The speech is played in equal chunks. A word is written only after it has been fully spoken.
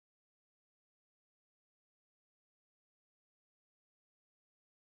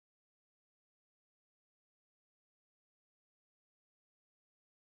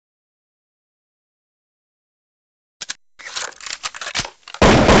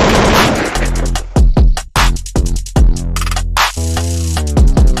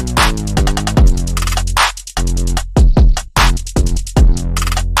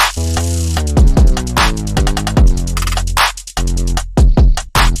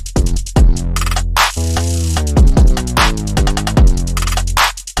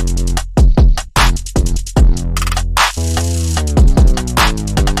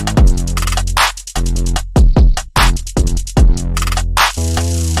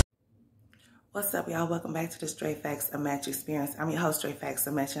What's up, y'all? Welcome back to the Straight Facts A Match Experience. I'm your host, Straight Facts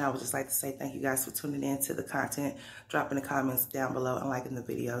A Match, and I would just like to say thank you guys for tuning in to the content, dropping the comments down below, and liking the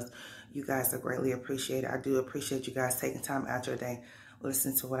videos. You guys are greatly appreciated. I do appreciate you guys taking time out your day,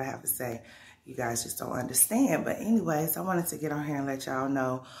 listening to what I have to say. You guys just don't understand. But anyways, I wanted to get on here and let y'all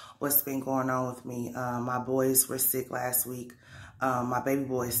know what's been going on with me. My boys were sick last week. My baby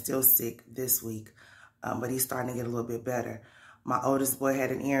boy is still sick this week, but he's starting to get a little bit better. My oldest boy had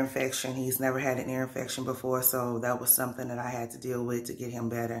an ear infection. He's never had an ear infection before, so that was something that I had to deal with to get him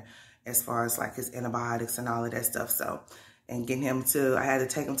better as far as like his antibiotics and all of that stuff. So, and getting him to, I had to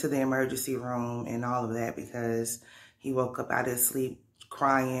take him to the emergency room and all of that because he woke up out of his sleep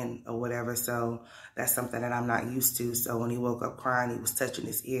crying or whatever. So that's something that I'm not used to. So when he woke up crying, he was touching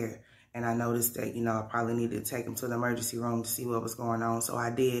his ear. And I noticed that, you know, I probably needed to take him to the emergency room to see what was going on. So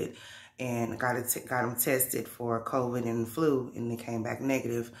I did. And got him tested for COVID and flu, and it came back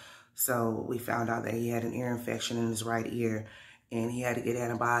negative. So we found out that he had an ear infection in his right ear, and he had to get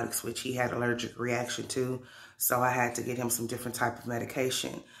antibiotics, which he had allergic reaction to. So I had to get him some different type of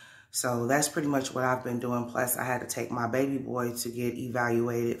medication. So that's pretty much what I've been doing. Plus, I had to take my baby boy to get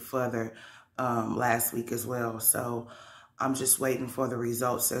evaluated further last week as well. So I'm just waiting for the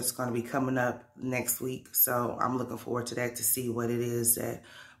results. So it's going to be coming up next week. So I'm looking forward to that to see what it is that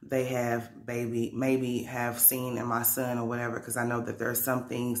they have maybe have seen in my son or whatever, because I know that there are some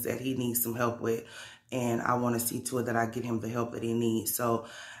things that he needs some help with, and I want to see to it that I get him the help that he needs. So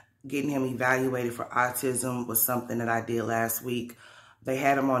getting him evaluated for autism was something that I did last week. They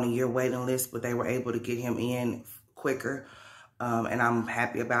had him on a year waiting list, but they were able to get him in quicker, and I'm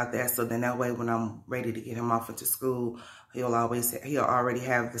happy about that. So then that way, when I'm ready to get him off into school, he'll already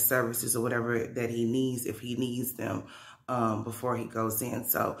have the services or whatever that he needs if he needs them. Before he goes in.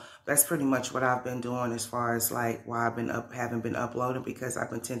 So that's pretty much what I've been doing as far as like why haven't been uploading, because I've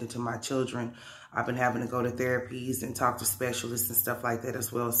been tending to my children. I've been having to go to therapies and talk to specialists and stuff like that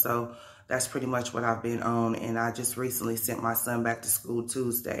as well. So that's pretty much what I've been on. And I just recently sent my son back to school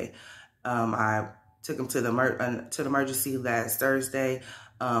Tuesday. I took him to the emergency last Thursday.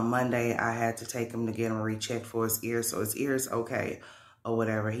 Monday, I had to take him to get him rechecked for his ear. So his ear is okay, or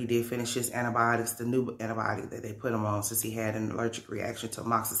whatever. He did finish his antibiotics, the new antibiotic that they put him on since he had an allergic reaction to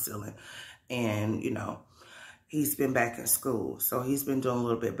amoxicillin. And, you know, he's been back in school. So he's been doing a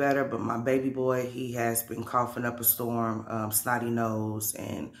little bit better. But my baby boy, he has been coughing up a storm, snotty nose.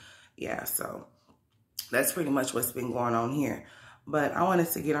 And yeah, so that's pretty much what's been going on here. But I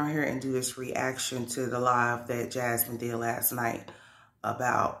wanted to get on here and do this reaction to the live that Jasmine did last night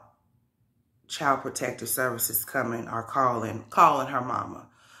about Child Protective Services coming or calling her mama.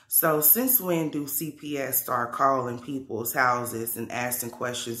 So since when do CPS start calling people's houses and asking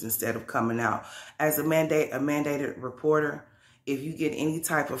questions instead of coming out? As a mandated reporter, if you get any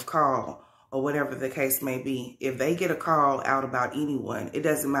type of call or whatever the case may be, if they get a call out about anyone, it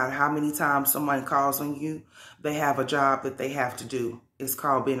doesn't matter how many times someone calls on you, they have a job that they have to do. It's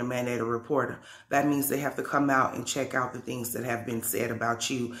called being a mandated reporter. That means they have to come out and check out the things that have been said about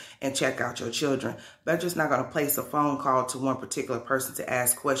you and check out your children. They're just not going to place a phone call to one particular person to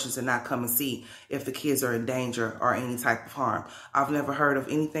ask questions and not come and see if the kids are in danger or any type of harm. I've never heard of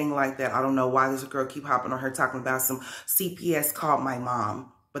anything like that. I don't know why this girl keep hopping on her talking about some CPS called my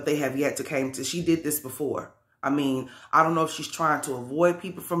mom, but they have yet to came to. She did this before. I mean, I don't know if she's trying to avoid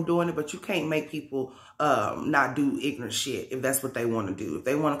people from doing it, but you can't make people not do ignorant shit if that's what they want to do. If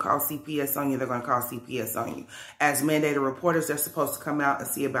they want to call CPS on you, they're going to call CPS on you. As mandated reporters, they're supposed to come out and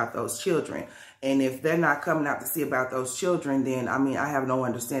see about those children. And if they're not coming out to see about those children, then, I mean, I have no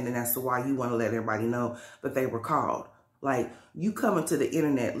understanding as to why you want to let everybody know that they were called. Like, you coming to the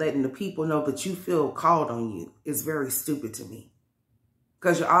internet, letting the people know that you feel called on you is very stupid to me.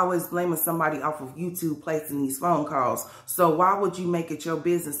 Because you're always blaming somebody off of YouTube placing these phone calls. So why would you make it your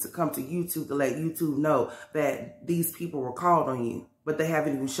business to come to YouTube to let YouTube know that these people were called on you, but they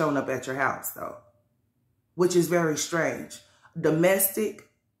haven't even shown up at your house, though? Which is very strange. Domestic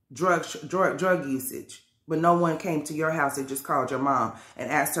drug usage, but no one came to your house and just called your mom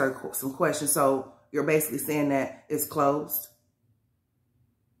and asked her some questions. So you're basically saying that it's closed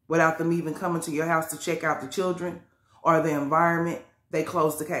without them even coming to your house to check out the children or the environment. They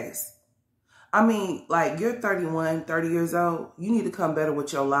closed the case. I mean, like, you're 31, 30 years old. You need to come better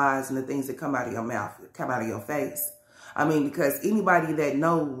with your lies and the things that come out of your mouth, come out of your face. I mean, because anybody that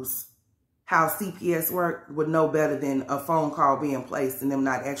knows how CPS work would know better than a phone call being placed and them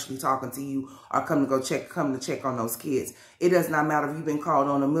not actually talking to you or come to check on those kids. It does not matter if you've been called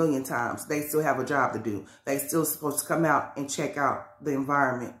on a million times. They still have a job to do. They still supposed to come out and check out the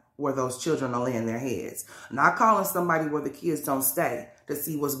environment where those children are laying their heads. Not calling somebody where the kids don't stay to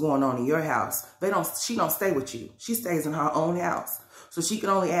see what's going on in your house. She don't stay with you. She stays in her own house. So she can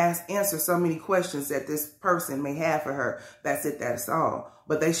only answer so many questions that this person may have for her. That's it, that's all.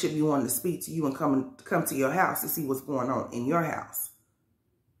 But they should be wanting to speak to you and come to your house to see what's going on in your house.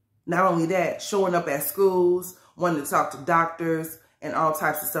 Not only that, showing up at schools, wanting to talk to doctors, and all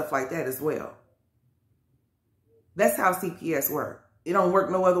types of stuff like that as well. That's how CPS work. It don't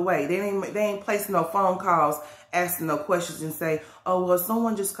work no other way. They ain't placing no phone calls, asking no questions and say, oh, well,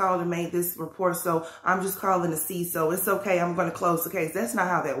 someone just called and made this report, so I'm just calling to see, so it's okay, I'm going to close the case. That's not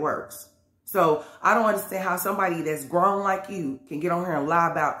how that works. So I don't understand how somebody that's grown like you can get on here and lie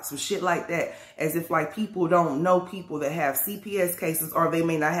about some shit like that, as if like people don't know people that have CPS cases, or they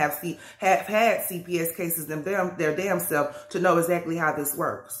may not have had CPS cases their damn self to know exactly how this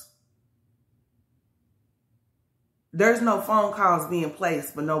works. There's no phone calls being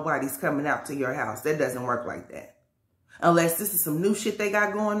placed, but nobody's coming out to your house. That doesn't work like that. Unless this is some new shit they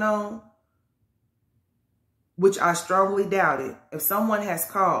got going on, which I strongly doubt it. If someone has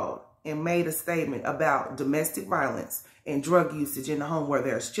called and made a statement about domestic violence and drug usage in the home where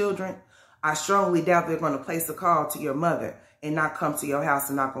there's children, I strongly doubt they're going to place a call to your mother and not come to your house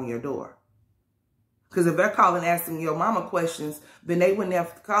and knock on your door. Because if they're calling asking your mama questions, then they wouldn't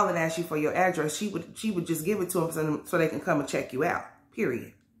have to call and ask you for your address. She would just give it to them so they can come and check you out,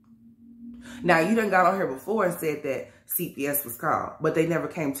 period. Now, you done got on here before and said that CPS was called, but they never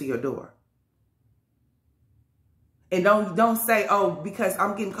came to your door. And don't say, oh, because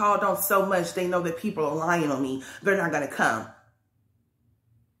I'm getting called on so much, they know that people are lying on me, they're not going to come.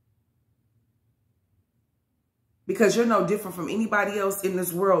 Because you're no different from anybody else in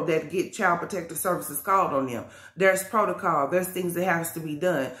this world that get child protective services called on them. There's protocol. There's things that has to be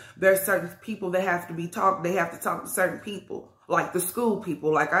done. There's certain people that have to be talked. They have to talk to certain people, like the school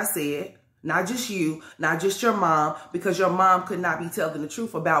people, like I said. Not just you, not just your mom, because your mom could not be telling the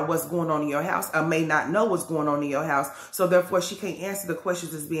truth about what's going on in your house, or may not know what's going on in your house. So therefore, she can't answer the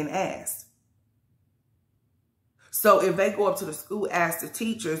questions that's being asked. So if they go up to the school, ask the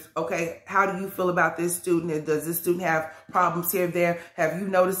teachers, okay, how do you feel about this student? Does this student have problems here, there? Have you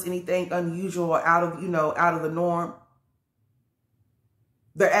noticed anything unusual or out of the norm?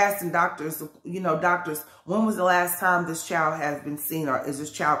 They're asking doctors, doctors, when was the last time this child has been seen, or is this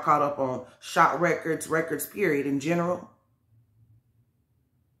child caught up on shot records, period, in general?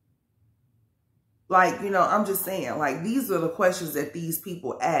 Like, I'm just saying, like, these are the questions that these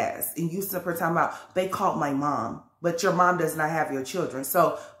people ask. And you simply talking about, they called my mom, but your mom does not have your children.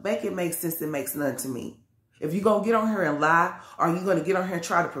 So make it make sense. It makes none to me. If you're going to get on here and lie, or you're going to get on here and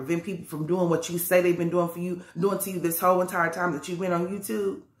try to prevent people from doing what you say they've been doing to you this whole entire time that you've been on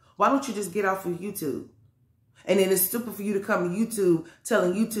YouTube, why don't you just get off of YouTube? And then it's stupid for you to come to YouTube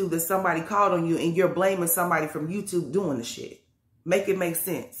telling YouTube that somebody called on you and you're blaming somebody from YouTube doing the shit. Make it make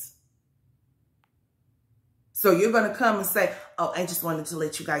sense. So you're going to come and say, oh, I just wanted to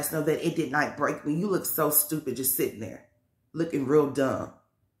let you guys know that it did not break me. You look so stupid just sitting there, looking real dumb.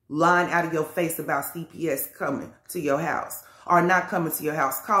 Lying out of your face about CPS coming to your house, or not coming to your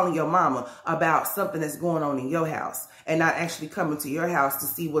house, calling your mama about something that's going on in your house and not actually coming to your house to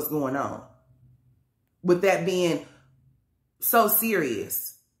see what's going on. With that being so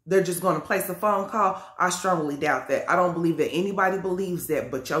serious, they're just going to place a phone call. I strongly doubt that. I don't believe that anybody believes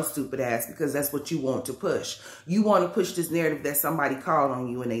that but your stupid ass, because that's what you want to push. You want to push this narrative that somebody called on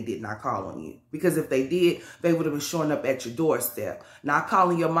you and they did not call on you. Because if they did, they would have been showing up at your doorstep. Not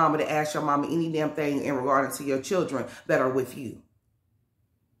calling your mama to ask your mama any damn thing in regard to your children that are with you.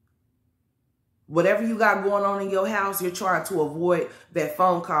 Whatever you got going on in your house, you're trying to avoid that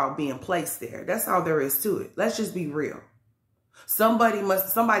phone call being placed there. That's all there is to it. Let's just be real. Somebody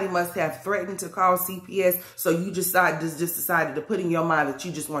must have threatened to call CPS, so you just decided to put in your mind that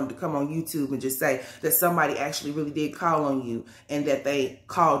you just wanted to come on YouTube and just say that somebody actually really did call on you and that they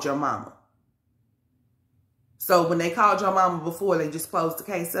called your mama. So when they called your mama before, they just closed the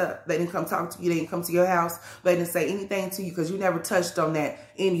case up. They didn't come talk to you. They didn't come to your house. They didn't say anything to you because you never touched on that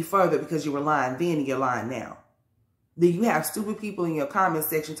any further because you were lying then and you're lying now. Then you have stupid people in your comment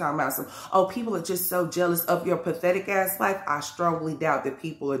section talking about people are just so jealous of your pathetic ass life. I strongly doubt that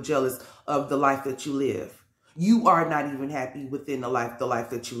people are jealous of the life that you live. You are not even happy within the life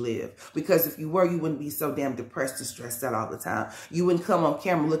that you live. Because if you were, you wouldn't be so damn depressed and stressed out all the time. You wouldn't come on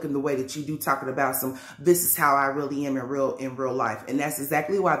camera looking the way that you do, talking about this is how I really am in real life. And that's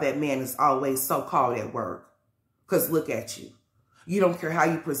exactly why that man is always so called at work. Because look at you. You don't care how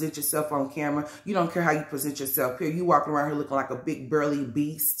you present yourself on camera. You don't care how you present yourself here. You walking around here looking like a big burly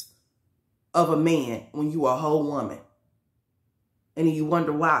beast of a man when you a whole woman. And then you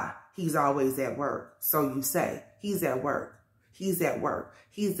wonder why he's always at work. So you say, he's at work. He's at work.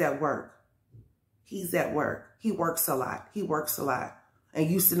 He's at work. He's at work. He works a lot. He works a lot. And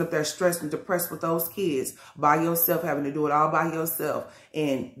you sitting up there stressed and depressed with those kids by yourself, having to do it all by yourself.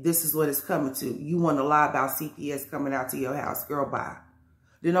 And this is what it's coming to. You want to lie about CPS coming out to your house. Girl, bye.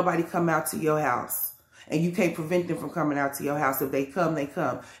 Did nobody come out to your house? And you can't prevent them from coming out to your house. If they come, they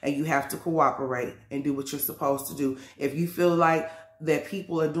come. And you have to cooperate and do what you're supposed to do. If you feel like that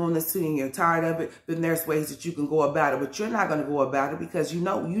people are doing this to you and you're tired of it, then there's ways that you can go about it. But you're not going to go about it because you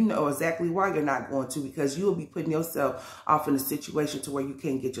know exactly why you're not going to, because you'll be putting yourself off in a situation to where you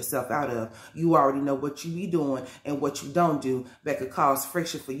can't get yourself out of. You already know what you be doing and what you don't do that could cause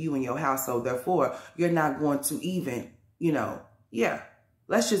friction for you and your household. Therefore, you're not going to even,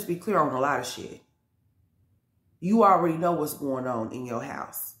 let's just be clear on a lot of shit. You already know what's going on in your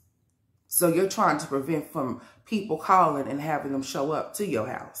house. So you're trying to prevent from people calling and having them show up to your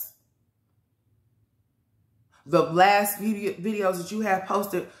house. The last videos that you have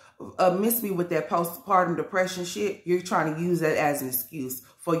posted miss me with that postpartum depression shit. You're trying to use that as an excuse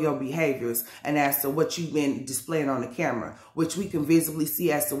for your behaviors and as to what you've been displaying on the camera, which we can visibly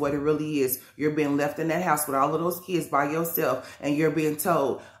see as to what it really is. You're being left in that house with all of those kids by yourself and you're being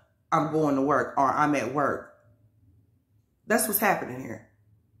told, I'm going to work or I'm at work. That's what's happening here.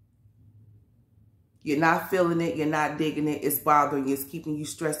 You're not feeling it. You're not digging it. It's bothering you. It's keeping you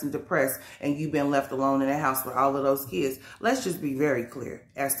stressed and depressed. And you've been left alone in the house with all of those kids. Let's just be very clear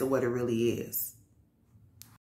as to what it really is.